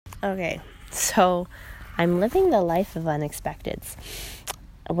Okay, so I'm living the life of unexpecteds.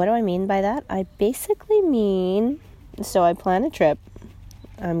 What do I mean by that? I basically mean, so I plan a trip.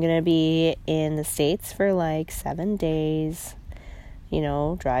 I'm going to be in the States for like 7 days,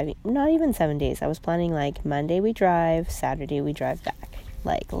 driving, not even 7 days. I was planning like Monday we drive, Saturday we drive back,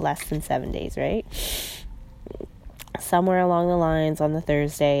 like less than 7 days, right? Somewhere along the lines on the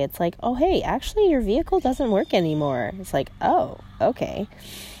Thursday, it's like, oh, hey, actually your vehicle doesn't work anymore. It's like, oh, okay.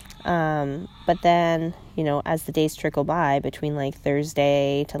 But then, as the days trickle by between like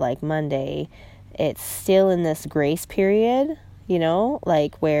Thursday to like Monday, it's still in this grace period,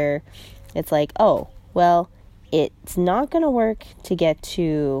 like where it's like, oh, well, it's not going to work to get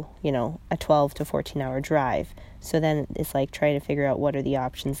to, a 12 to 14 hour drive. So then it's like trying to figure out what are the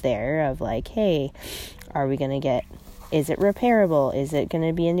options there of like, hey, is it repairable? Is it going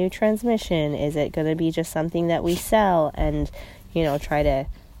to be a new transmission? Is it going to be just something that we sell and, try to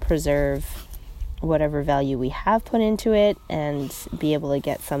preserve whatever value we have put into it and be able to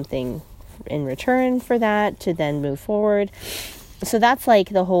get something in return for that to then move forward. So that's like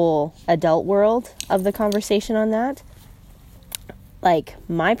the whole adult world of the conversation on that. Like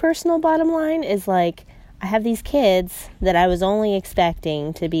my personal bottom line is like, I have these kids that I was only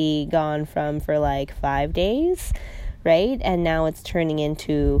expecting to be gone from for like 5 days, right? And now it's turning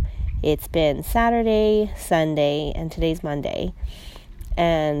into, it's been Saturday, Sunday, and today's Monday.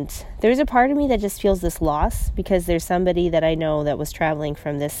 And there's a part of me that just feels this loss because there's somebody that I know that was traveling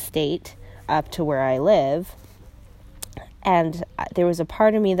from this state up to where I live. And there was a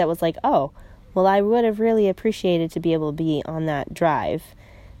part of me that was like, oh, well, I would have really appreciated to be able to be on that drive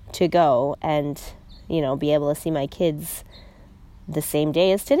to go and, be able to see my kids the same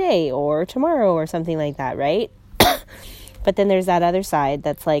day as today or tomorrow or something like that, right? But then there's that other side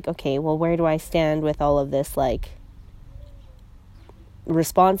that's like, okay, well, where do I stand with all of this, like,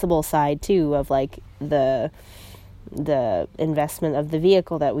 responsible side too of like the investment of the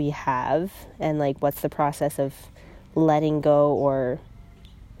vehicle that we have and like what's the process of letting go or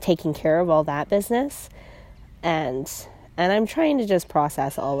taking care of all that business and I'm trying to just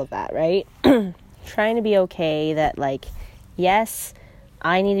process all of that, right? Trying to be okay that like, yes,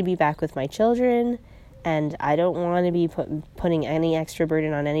 I need to be back with my children and I don't want to be putting any extra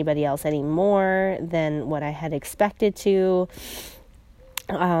burden on anybody else any more than what I had expected to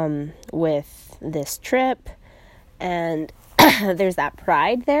with this trip. And there's that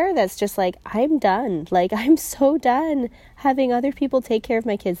pride there that's just like, I'm done. Like, I'm so done having other people take care of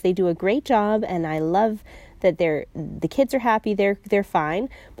my kids. They do a great job and I love that the kids are happy, they're fine.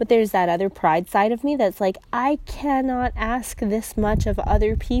 But there's that other pride side of me that's like, I cannot ask this much of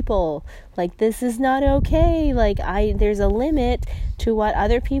other people. Like, this is not okay. Like, there's a limit to what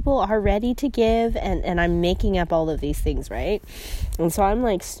other people are ready to give, and I'm making up all of these things, right? And so I'm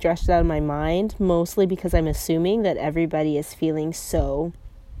like stressed out of my mind, mostly because I'm assuming that everybody is feeling so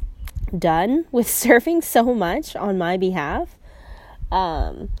done with serving so much on my behalf.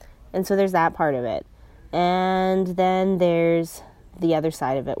 And so there's that part of it. And then there's the other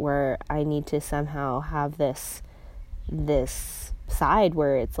side of it where I need to somehow have this side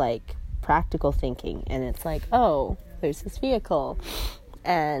where it's like practical thinking, and it's like, oh, there's this vehicle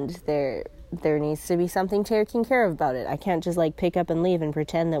and there needs to be something taken care of about it. I can't just like pick up and leave and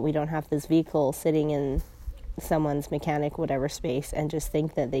pretend that we don't have this vehicle sitting in someone's mechanic whatever space and just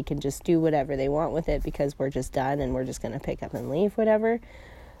think that they can just do whatever they want with it because we're just done and we're just going to pick up and leave whatever.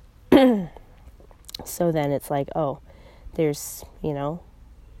 So then it's like, oh, there's,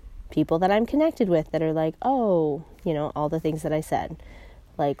 people that I'm connected with that are like, oh, all the things that I said.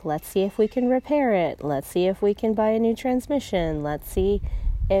 Like, let's see if we can repair it. Let's see if we can buy a new transmission. Let's see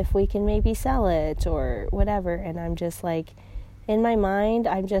if we can maybe sell it or whatever. And I'm just like, in my mind,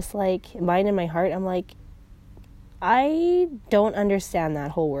 I'm just like, mind and my heart, I'm like, I don't understand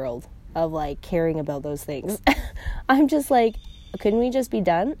that whole world of like caring about those things. I'm just like, couldn't we just be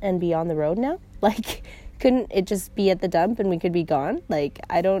done and be on the road now? Like, couldn't it just be at the dump and we could be gone? Like,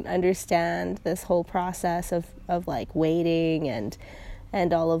 I don't understand this whole process of like waiting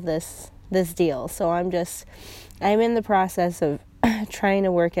and all of this deal. So I'm in the process of trying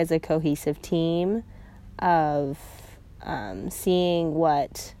to work as a cohesive team of seeing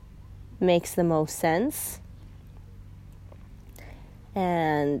what makes the most sense.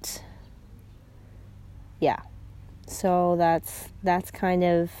 And yeah. So that's kind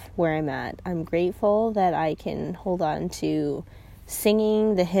of where I'm at. I'm grateful that I can hold on to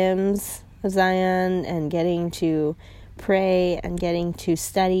singing the hymns of Zion and getting to pray and getting to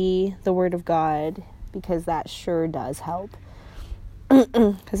study the Word of God, because that sure does help.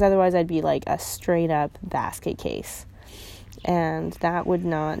 Because otherwise I'd be like a straight up basket case. And that would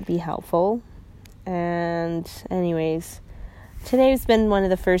not be helpful. And anyways, today's been one of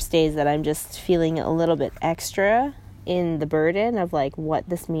the first days that I'm just feeling a little bit extra in the burden of like what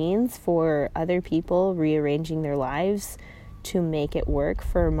this means for other people rearranging their lives to make it work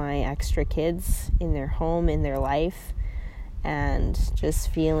for my extra kids in their home, in their life, and just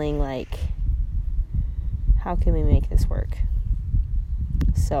feeling like, how can we make this work?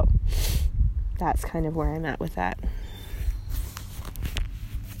 So that's kind of where I'm at with that.